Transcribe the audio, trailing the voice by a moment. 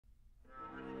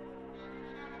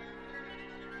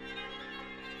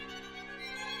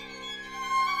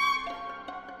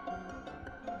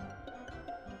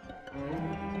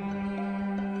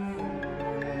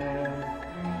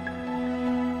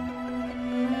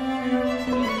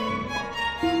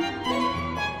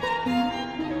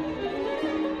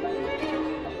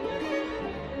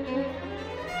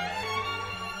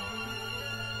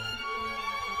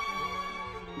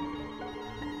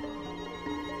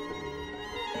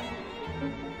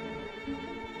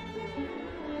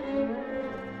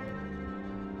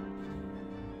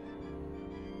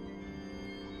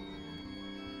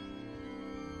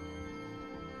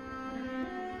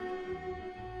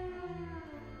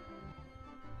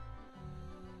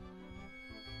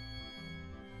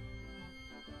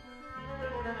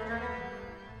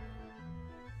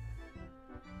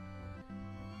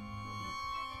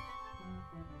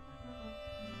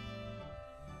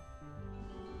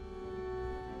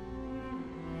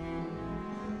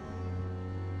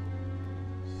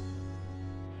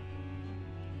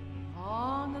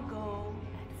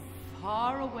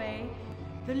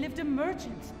there lived a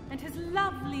merchant and his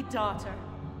lovely daughter.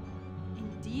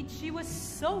 Indeed, she was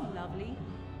so lovely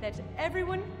that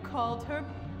everyone called her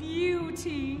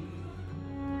Beauty.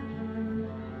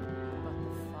 But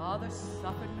the father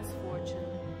suffered misfortune,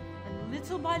 and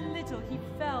little by little he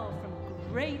fell from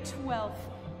great wealth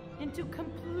into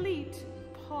complete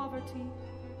poverty.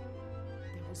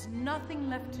 There was nothing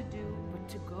left to do but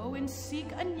to go and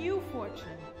seek a new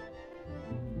fortune.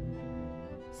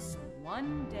 So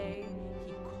one day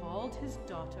he called his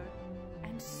daughter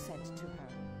and said to her,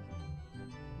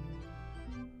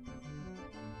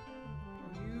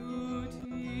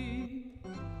 "Beauty,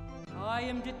 I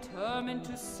am determined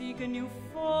to seek a new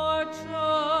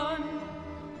fortune.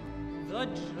 The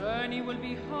journey will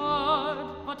be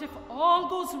hard, but if all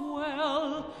goes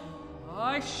well,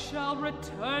 I shall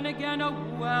return again a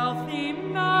wealthy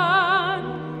man.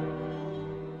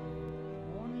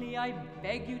 Only I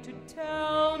beg you to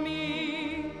tell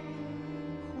me,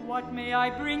 what may I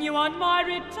bring you on my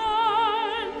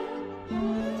return?"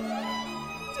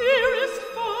 "Dearest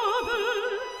father,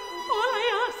 all I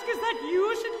ask is that you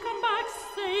should come back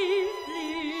safely."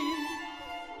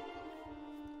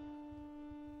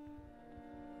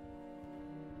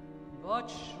 "But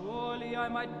surely I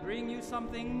might bring you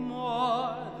something more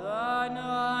than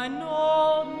an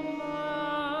old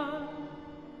man,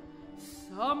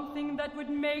 something that would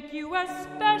make you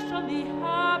especially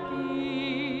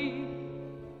happy."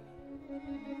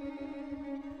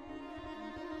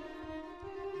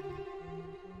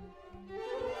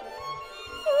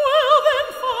 "Well then,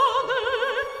 father,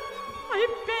 I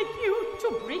beg you to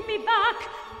bring me back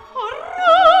a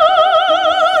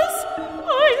rose.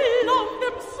 I love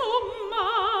them so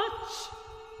much."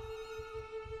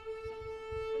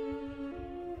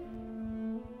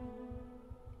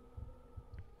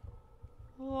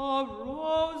 "A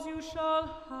rose you shall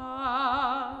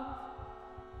have,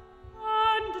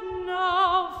 and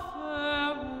now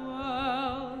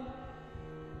farewell,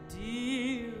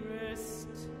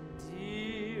 dearest,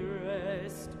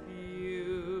 dearest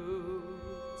Beauty."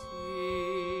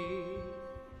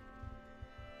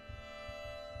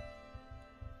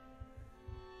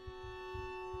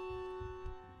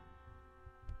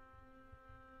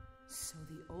 So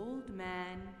the old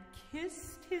man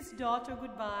kissed his daughter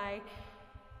goodbye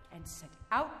and set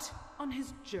out on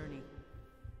his journey.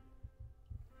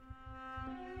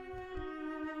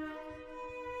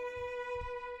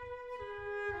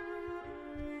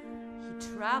 He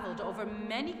traveled over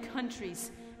many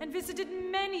countries and visited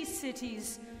many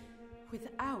cities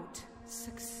without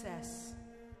success.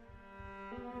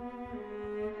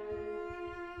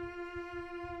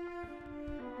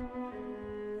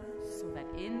 So that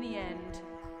in the end,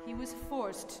 he was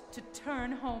forced to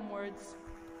turn homewards.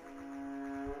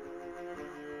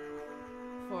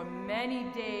 For many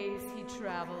days he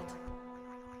traveled,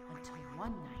 until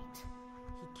one night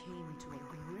he came to a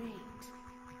great,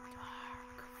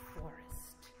 dark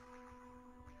forest.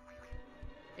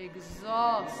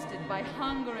 Exhausted by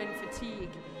hunger and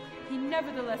fatigue, he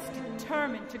nevertheless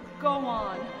determined to go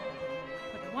on.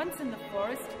 But once in the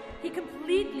forest, he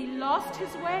completely lost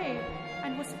his way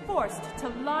and was forced to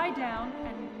lie down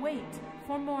and wait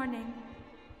for morning.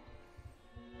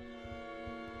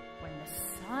 When the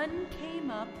sun came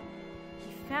up,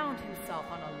 he found himself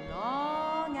on a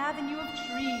long avenue of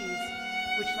trees,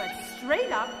 which led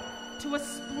straight up to a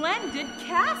splendid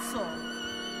castle.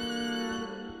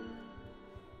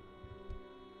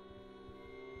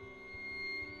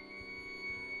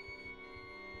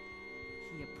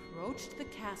 He approached the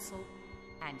castle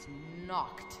and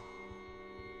knocked.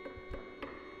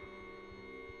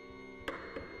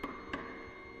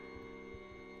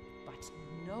 But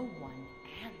no one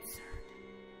answered.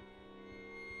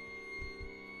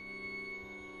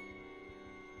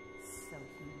 So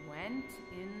he went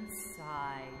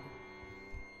inside.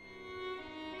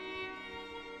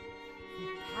 He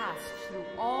passed through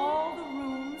all the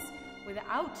rooms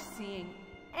without seeing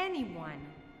anyone.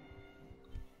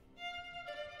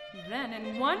 Then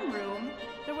in one room,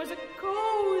 there was a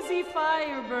cozy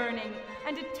fire burning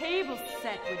and a table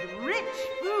set with rich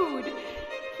food.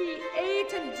 He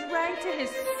ate and drank to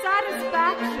his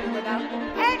satisfaction without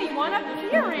anyone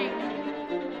appearing.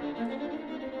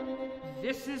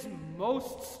 "This is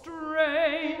most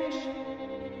strange.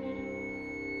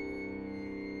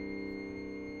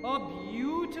 A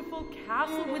beautiful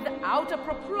castle without a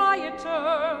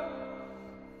proprietor.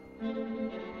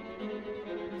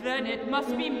 Then it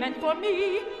must be meant for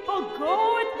me. I'll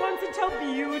go at once and tell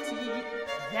Beauty.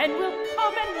 Then we'll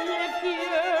come and live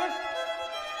here."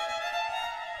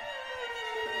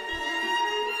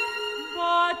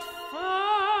 But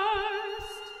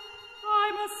first, I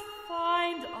must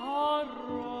find a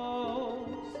rose.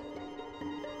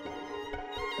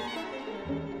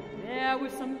 there were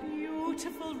some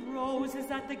beautiful roses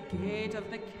at the gate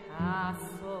of the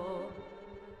castle.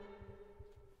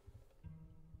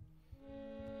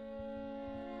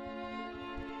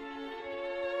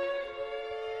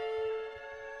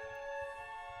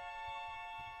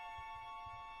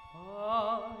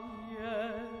 Ah,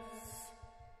 yes,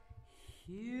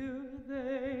 here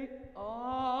they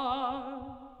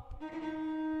are.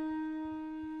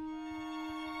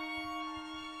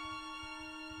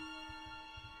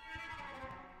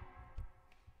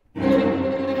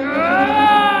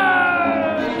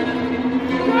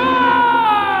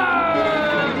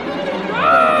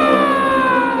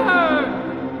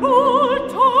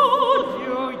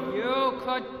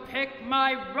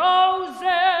 My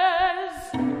roses.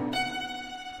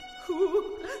 Who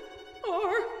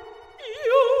are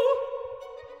you?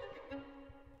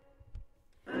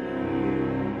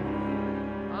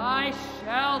 I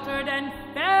sheltered and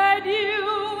fed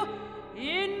you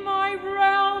in my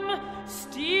realm.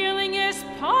 Stealing is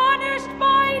punished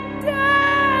by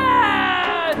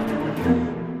death.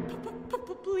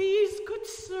 Please, good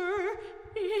sir,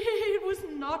 it was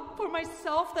not for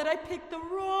myself that I picked the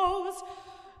rose,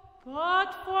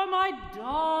 but for my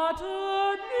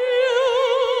daughter Beauty.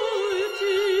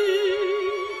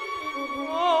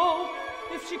 Oh,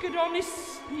 if she could only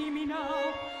see me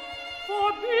now,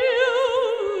 for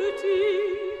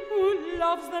Beauty, who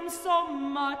loves them so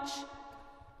much.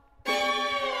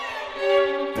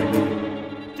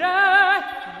 Death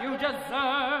you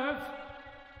deserve,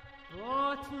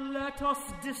 but let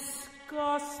us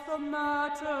discuss the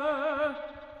matter.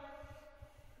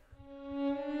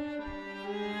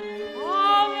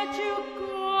 I'll let you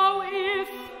go if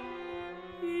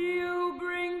you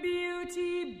bring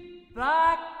Beauty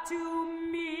back to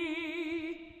me.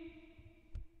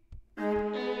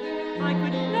 I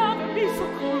could never be so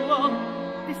cruel.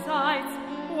 Besides,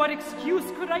 what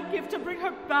excuse could I give to bring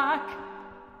her back?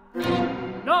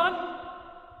 None.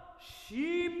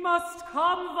 She must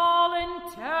come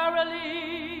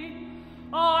voluntarily.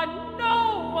 On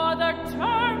no other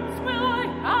terms will I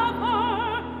have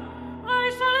her. I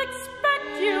shall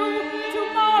expect you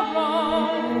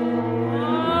tomorrow.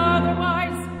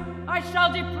 Otherwise, I shall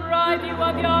deprive you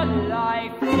of your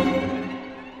life.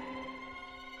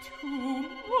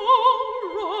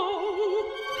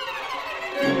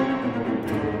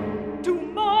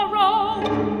 Tomorrow.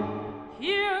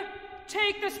 Here,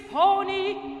 take this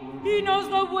pony. He knows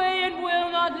the way and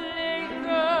will not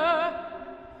linger.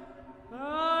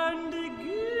 And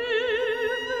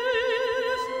give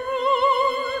this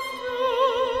rose to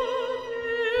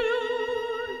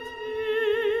Beauty.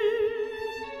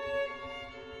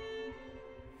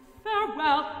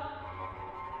 Farewell.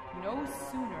 No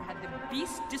sooner had the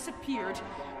beast disappeared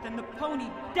than the pony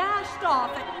dashed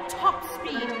off at top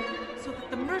speed, so that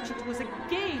the merchant was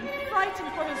again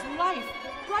frightened for his life,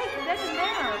 right then and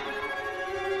there.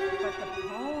 But the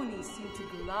pony seemed to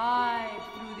glide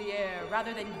through the air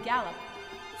rather than gallop,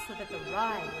 so that the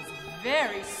ride was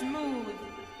very smooth.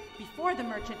 Before the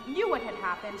merchant knew what had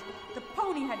happened, the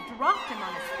pony had dropped him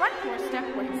on his front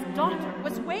doorstep where his daughter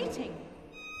was waiting.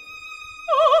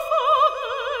 Oh,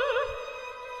 Father!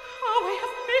 How I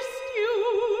have missed you!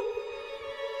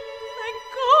 Thank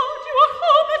God you are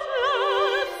home at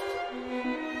last!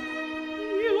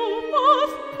 You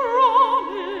must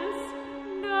promise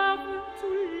never to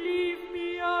leave me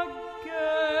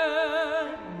again.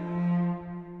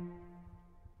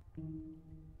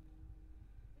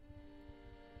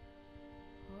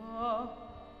 Ah,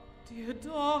 dear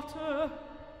daughter,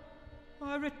 I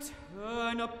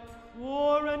return a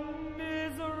poor and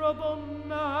miserable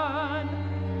man.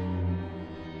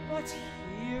 But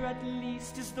here at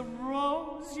least is the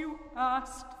rose you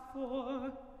asked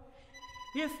for.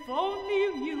 If only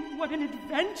you knew what an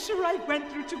adventure I went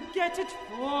through to get it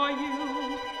for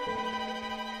you.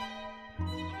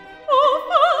 Oh,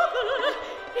 Father,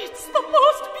 it's the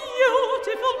most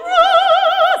beautiful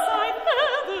rose I've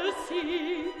ever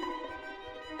seen.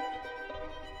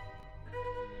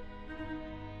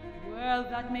 Well,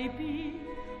 that may be,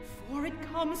 for it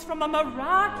comes from a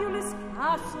miraculous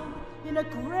castle in a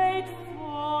great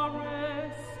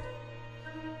forest.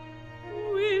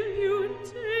 Will you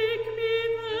take me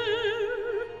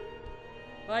there?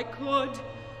 I could,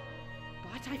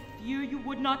 but I fear you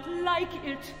would not like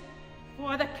it,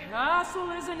 for the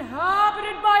castle is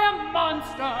inhabited by a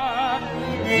monster.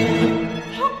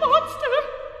 A monster?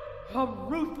 A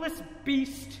ruthless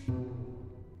beast.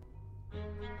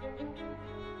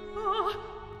 Ah,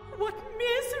 what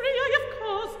misery I have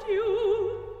caused you!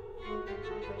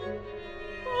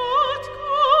 But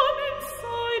come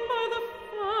inside by the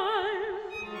fire.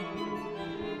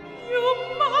 You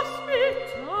must be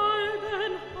tired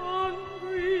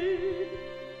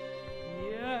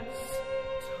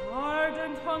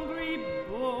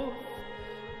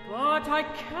I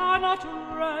cannot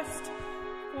rest,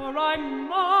 for I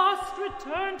must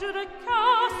return to the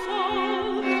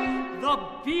castle. The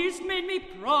beast made me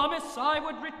promise I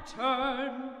would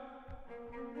return.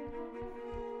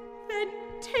 Then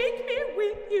take me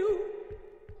with you.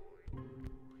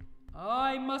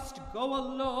 I must go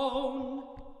alone.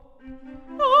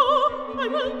 Oh, I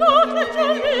will not let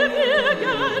you leave me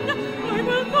again. I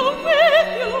will go with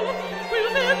you. Will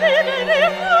there be any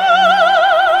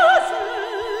roses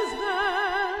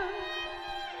there?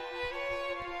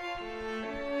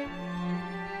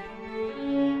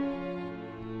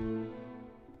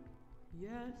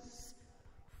 Yes,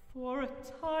 for a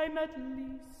time at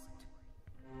least.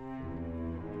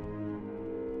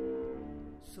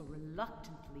 So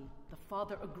reluctantly, the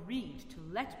father agreed to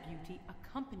let Beauty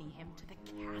accompany him to the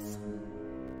castle.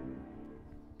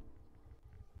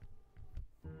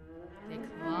 They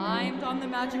climbed on the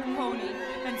magic pony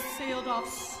and sailed off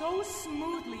so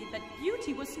smoothly that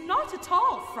Beauty was not at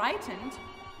all frightened.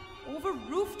 Over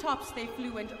rooftops they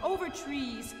flew and over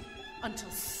trees,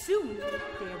 until soon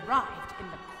they arrived in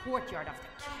the courtyard of the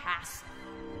castle.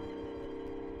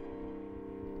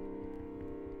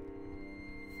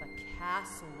 The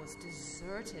castle was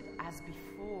deserted as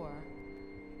before.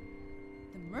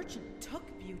 The merchant took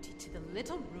Beauty to the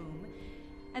little room,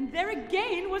 and there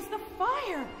again was the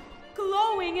fire,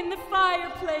 glowing in the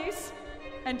fireplace,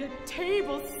 and a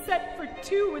table set for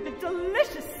two with a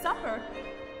delicious supper.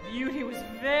 Beauty was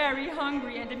very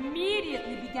hungry and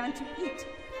immediately began to eat,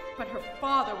 but her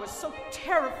father was so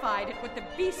terrified at what the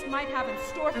beast might have in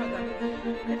store for them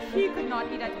that he could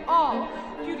not eat at all.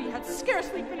 Beauty had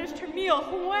scarcely finished her meal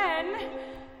when...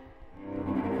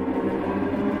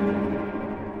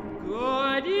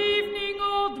 Good evening,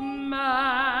 old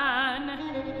man.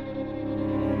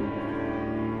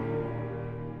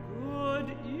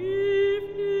 Good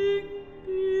evening,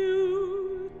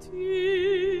 Beauty.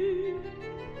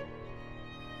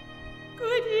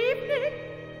 Good evening,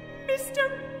 Mr.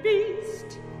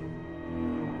 Beast.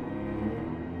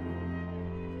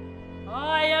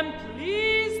 I am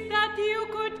pleased that you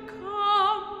could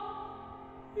come.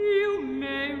 You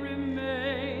may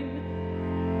remain.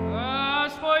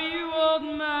 As for you, old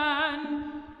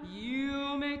man,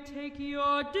 you may take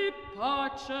your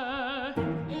departure.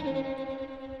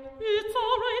 It's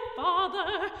all right,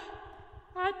 Father.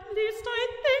 At least I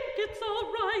think it's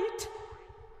all right.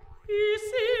 He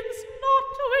seems not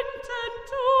to intend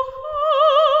to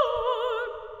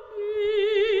harm me.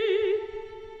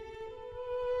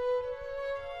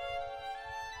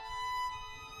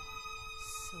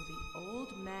 So the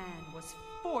old man was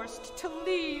forced to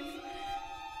leave.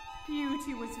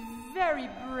 Beauty was very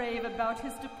brave about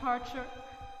his departure.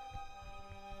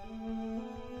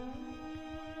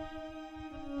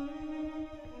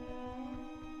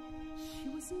 She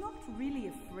was not really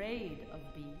afraid of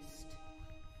Beast.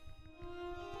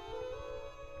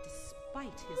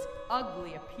 Despite his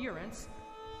ugly appearance,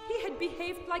 he had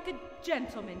behaved like a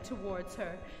gentleman towards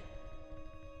her.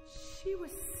 She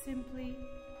was simply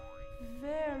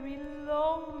very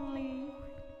lonely.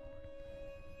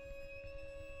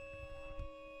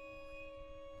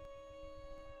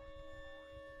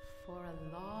 For a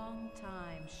long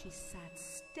time, she sat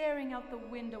staring out the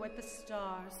window at the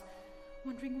stars,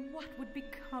 wondering what would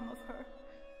become of her.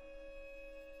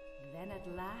 Then at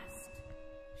last,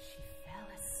 she fell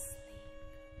asleep.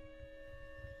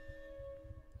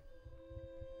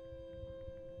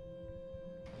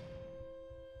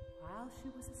 While she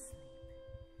was asleep,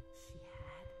 she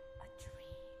had a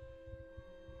dream.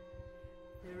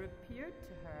 There appeared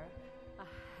to her a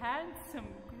handsome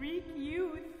Greek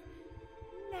youth.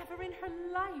 Never in her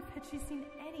life had she seen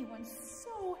anyone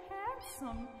so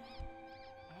handsome.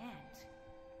 And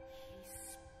he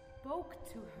spoke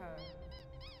to her.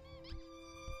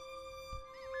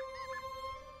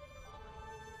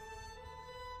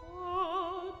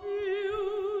 Oh,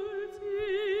 Beauty,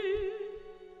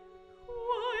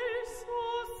 why so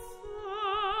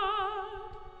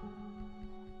sad?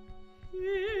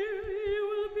 Here you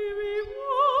will be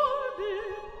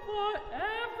rewarded for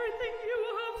everything you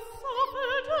have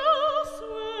suffered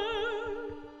elsewhere.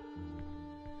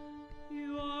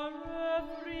 Your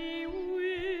every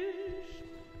wish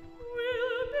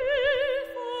will be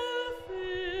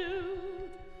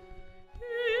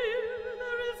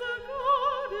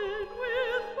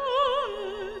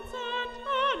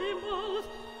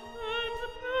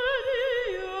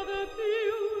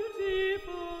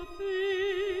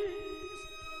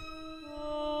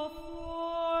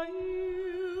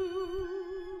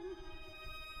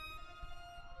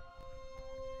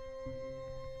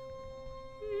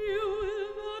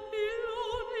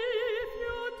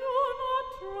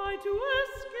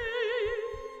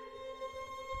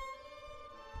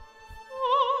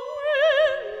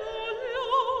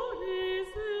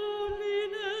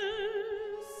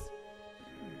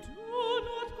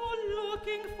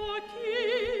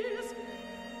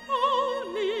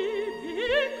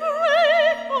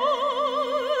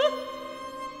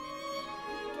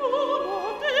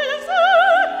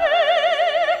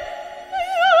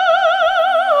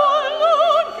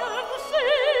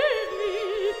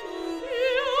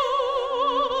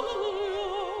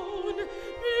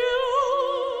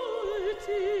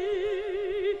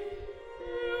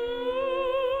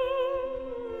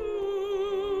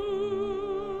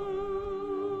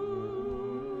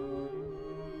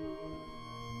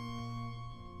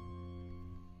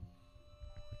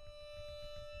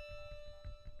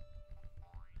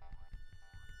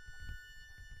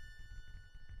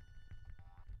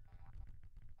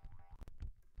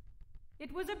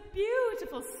It was a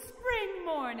beautiful spring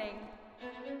morning.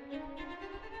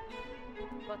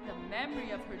 But the memory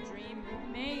of her dream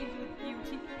remained with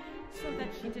Beauty, so that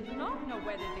she did not know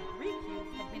whether the Greek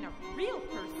youth had been a real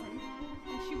person,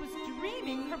 and she was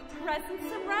dreaming her present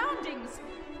surroundings.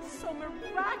 So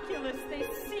miraculous they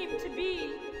seemed to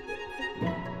be.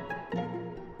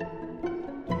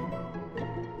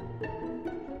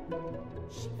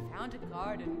 She found a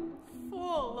garden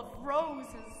full of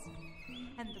roses,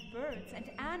 and the birds and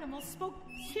animals spoke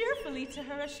cheerfully to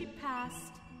her as she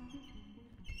passed.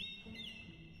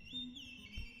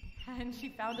 And she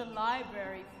found a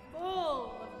library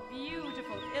full of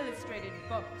beautiful illustrated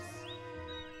books.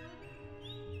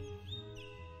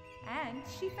 And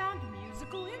she found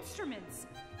musical instruments,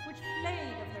 which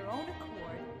played of their own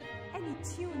accord any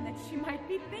tune that she might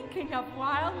be thinking of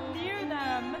while near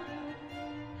them.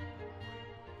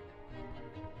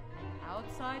 And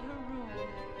outside her room,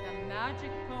 the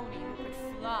magic pony who could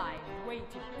fly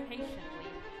waited patiently.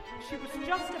 She was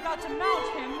just about to mount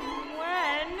him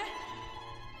when...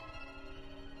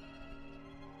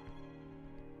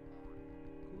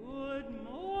 Good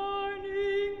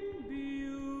morning,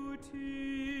 Beauty.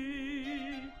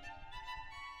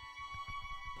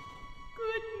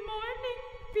 Good morning,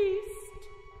 Beast.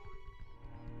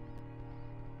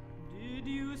 Did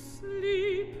you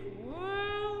sleep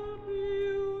well,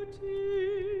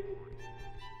 Beauty?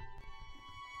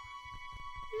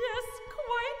 Yes,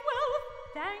 quite well,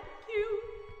 thank you.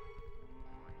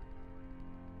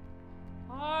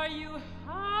 Are you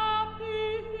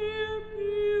happy here,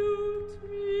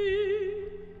 Beauty?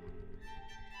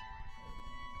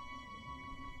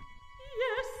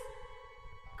 Yes,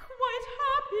 quite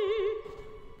happy.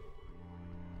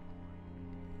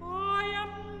 I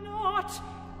am not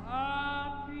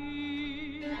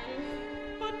happy.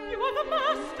 But you are the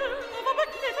master of a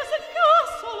magnificent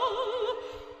castle.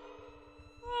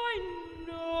 I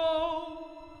know,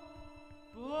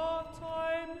 but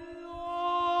I'm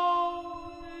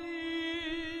lonely.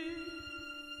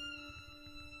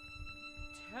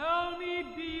 Tell me,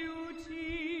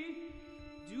 Beauty,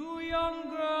 do young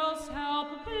girls help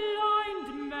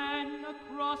blind men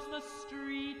across the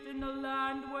street in the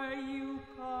land where you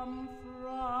come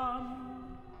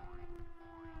from?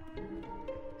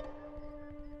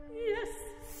 Yes,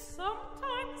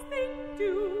 sometimes they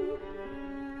do.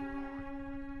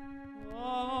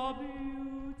 Ah,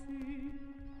 Beauty,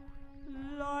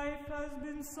 life has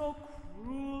been so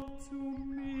cruel to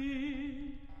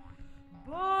me.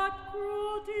 But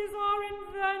cruelties are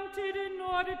invented in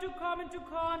order to come into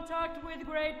contact with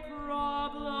great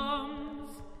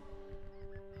problems.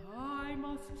 I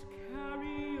must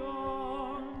carry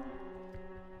on.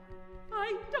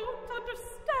 I don't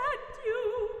understand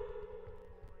you.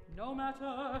 No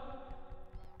matter.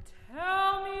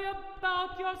 Tell me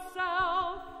about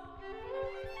yourself.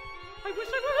 I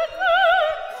wish I were a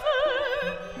dancer.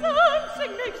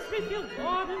 Dancing makes me feel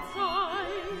warm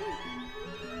inside.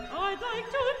 I'd like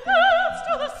to dance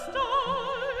to the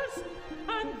stars,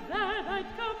 and then I'd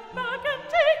come back and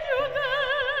take you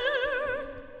there.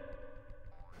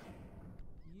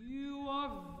 You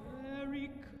are very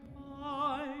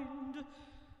kind.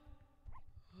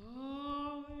 I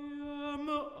am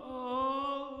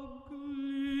ugly.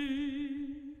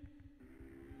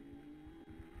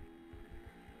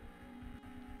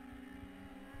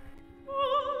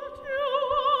 But you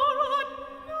are a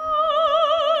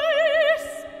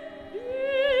nice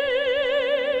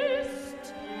beast.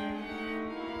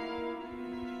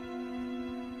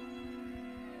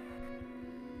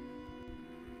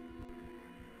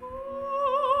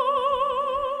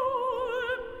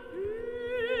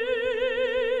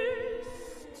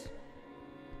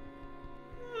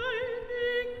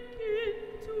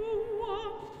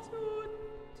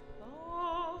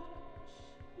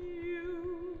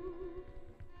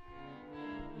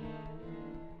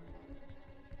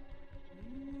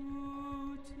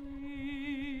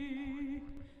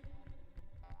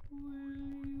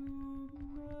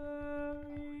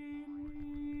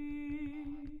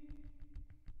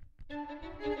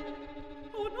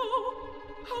 Oh no,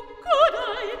 how could I?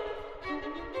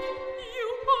 You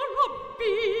are a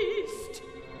beast.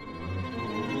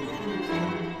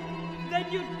 Then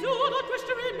you do not wish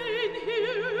to remain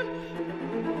here.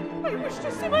 I wish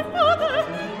to see my father.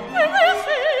 Where is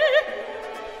he?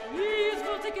 He is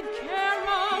well taken care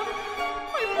of.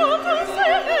 I want to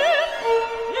see him.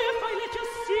 If I let you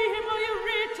see him, will you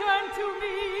return to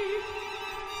me?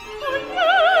 Oh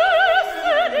yes,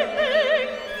 anything.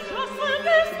 Just let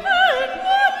this man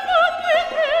walk not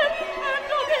with him, and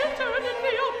I'll return and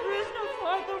be your prisoner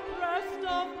for the rest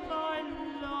of my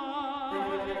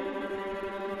life.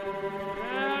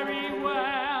 Very well.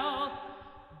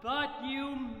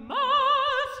 You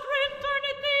must return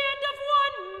at the end of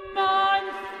 1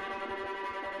 month.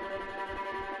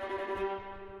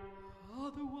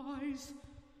 Otherwise,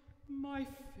 my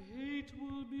fate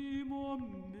will be more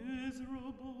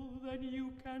miserable than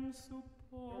you can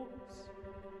suppose.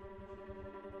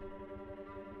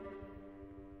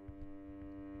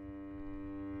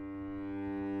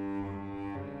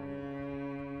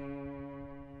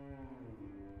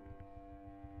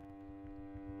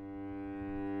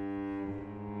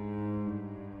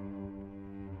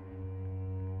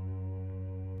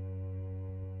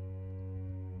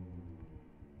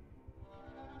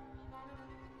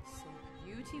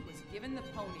 Beauty was given the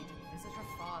pony to visit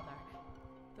her father.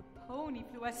 The pony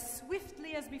flew as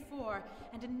swiftly as before,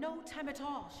 and in no time at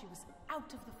all she was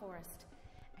out of the forest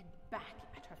and back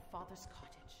at her father's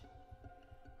cottage.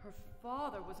 Her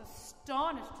father was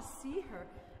astonished to see her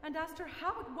and asked her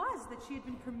how it was that she had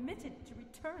been permitted to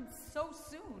return so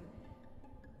soon.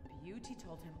 Beauty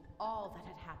told him all that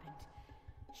had happened.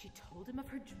 She told him of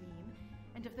her dream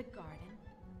and of the garden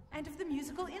and of the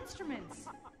musical instruments.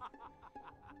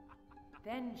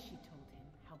 Then she told him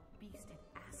how Beast had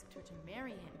asked her to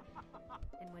marry him,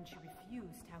 and when she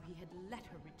refused, how he had let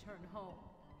her return home.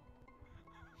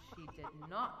 She did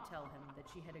not tell him that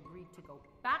she had agreed to go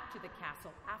back to the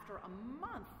castle after a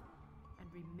month and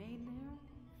remain there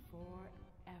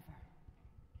forever.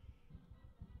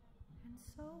 And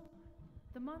so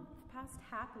the month passed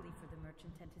happily for the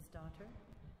merchant and his daughter.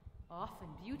 Often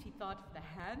Beauty thought of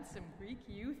the handsome Greek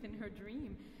youth in her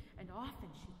dream, and often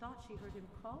she thought she heard him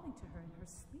calling to her in her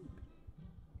sleep.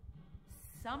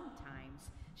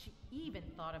 Sometimes she even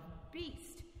thought of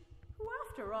Beast, who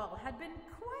after all had been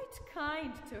quite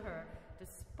kind to her,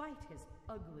 despite his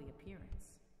ugly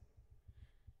appearance.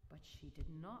 But she did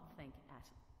not think at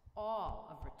all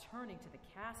of returning to the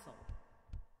castle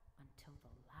until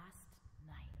the last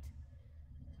night,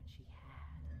 when she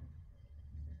had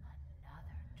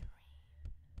another dream.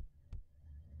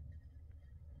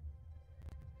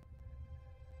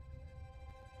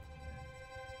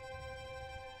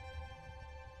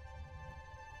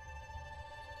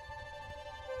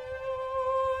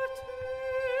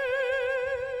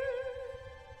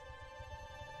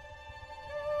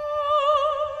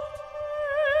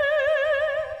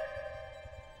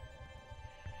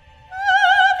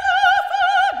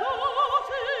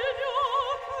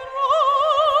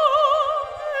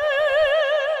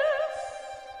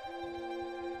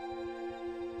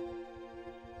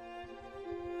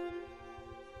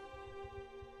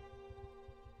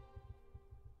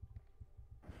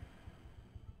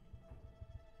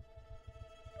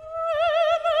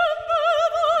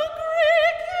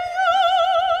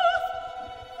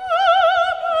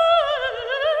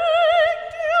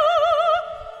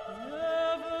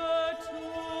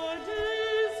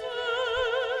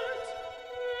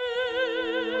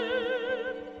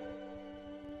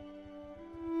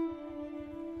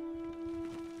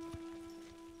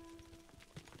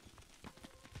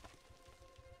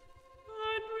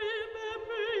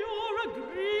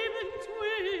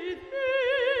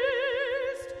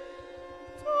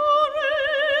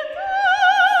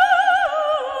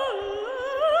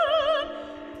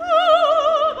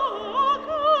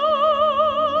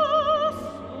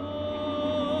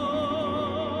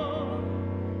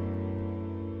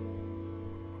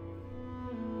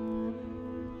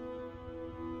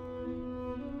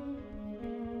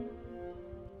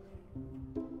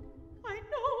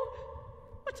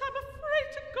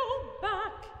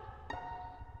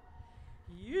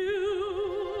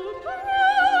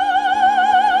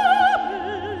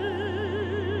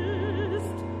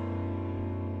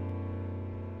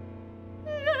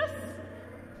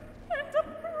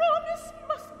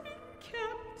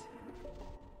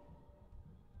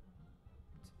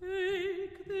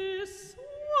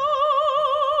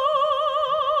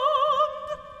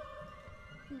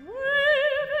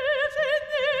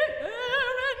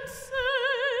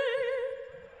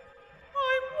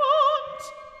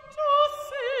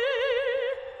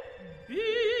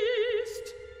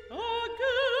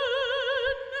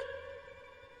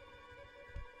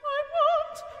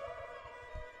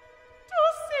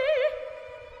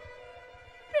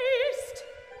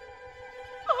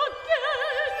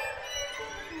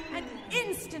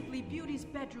 Beauty's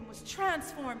bedroom was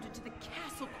transformed into the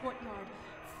castle courtyard,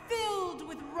 filled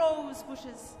with rose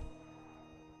bushes.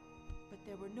 But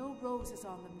there were no roses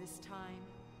on them this time,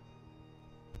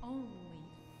 only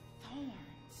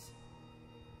thorns.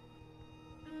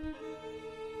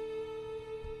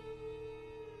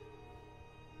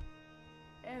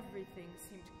 Everything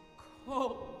seemed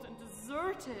cold and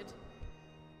deserted. .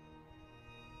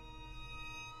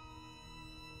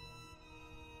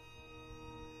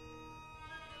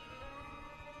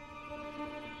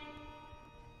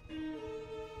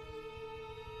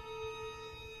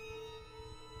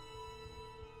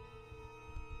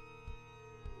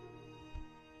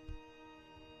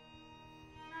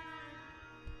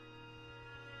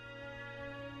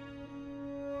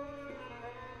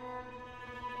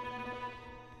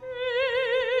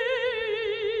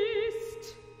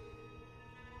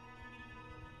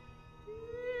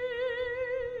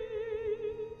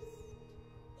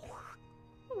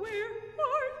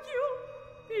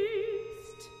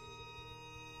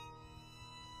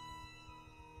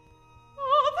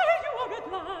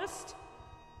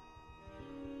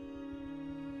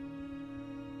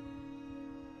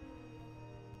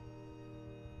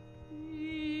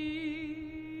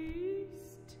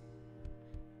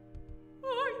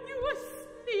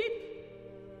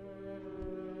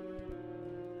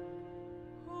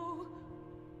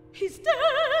 He's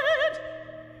dead!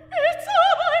 It's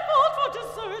all my fault for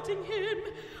deserting him!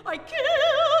 I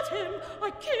killed him! I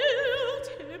killed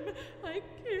him! I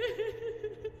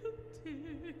killed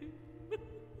him!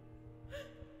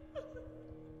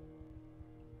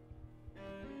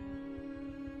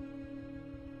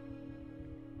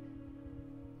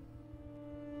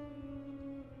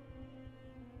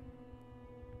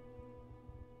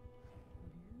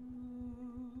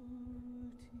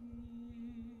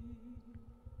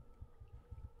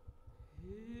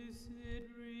 Is it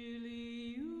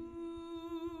really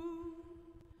you?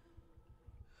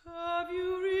 Have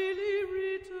you really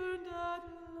returned at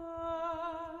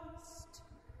last?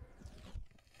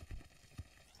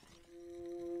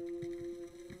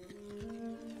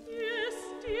 Yes,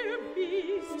 dear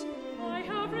beast, I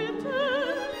have returned to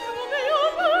the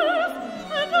earth,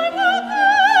 and I will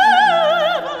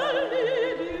never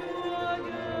leave you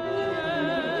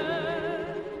again.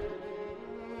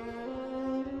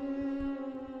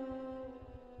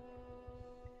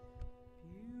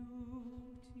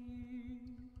 Beauty,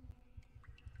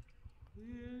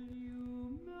 will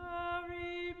you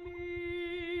marry me?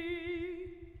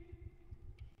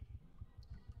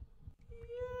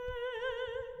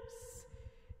 Yes,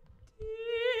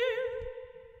 dear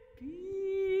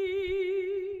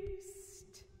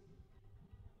beast.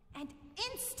 And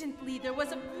instantly there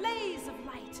was a blaze of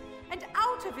light, and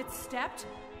out of it stepped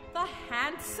the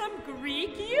handsome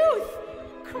Greek youth,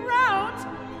 crowned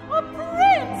a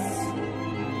prince.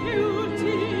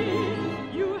 Beauty,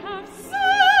 you have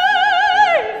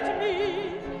saved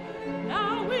me.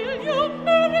 Now will you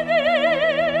marry me?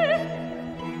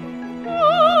 Oh,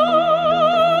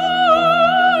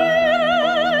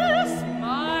 yes,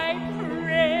 my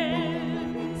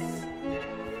prince.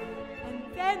 And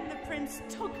then the prince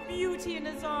took Beauty in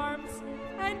his arms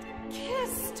and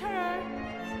kissed her.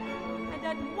 And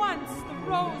at once the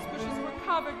rose bushes were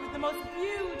covered with the most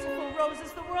beautiful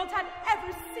roses the world had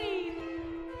ever seen.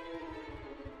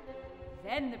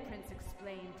 Then the prince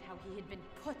explained how he had been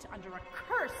put under a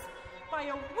curse by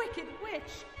a wicked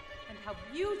witch, and how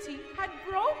Beauty had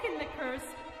broken the curse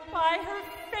by her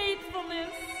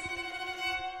faithfulness.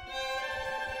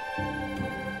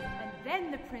 And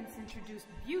then the prince introduced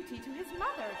Beauty to his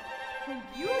mother, whom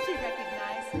Beauty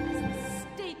recognized as the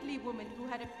stately woman who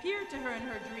had appeared to her in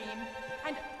her dream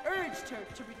and urged her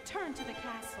to return to the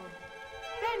castle.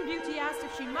 Then Beauty asked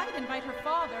if she might invite her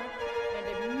father, and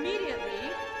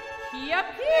immediately he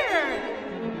appeared.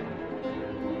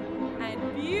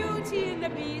 And Beauty and the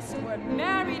Beast were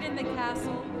married in the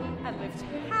castle and lived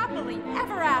happily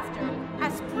ever after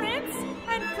as prince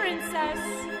and princess.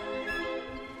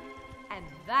 And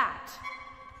that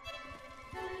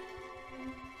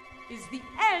is the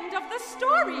end of the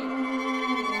story.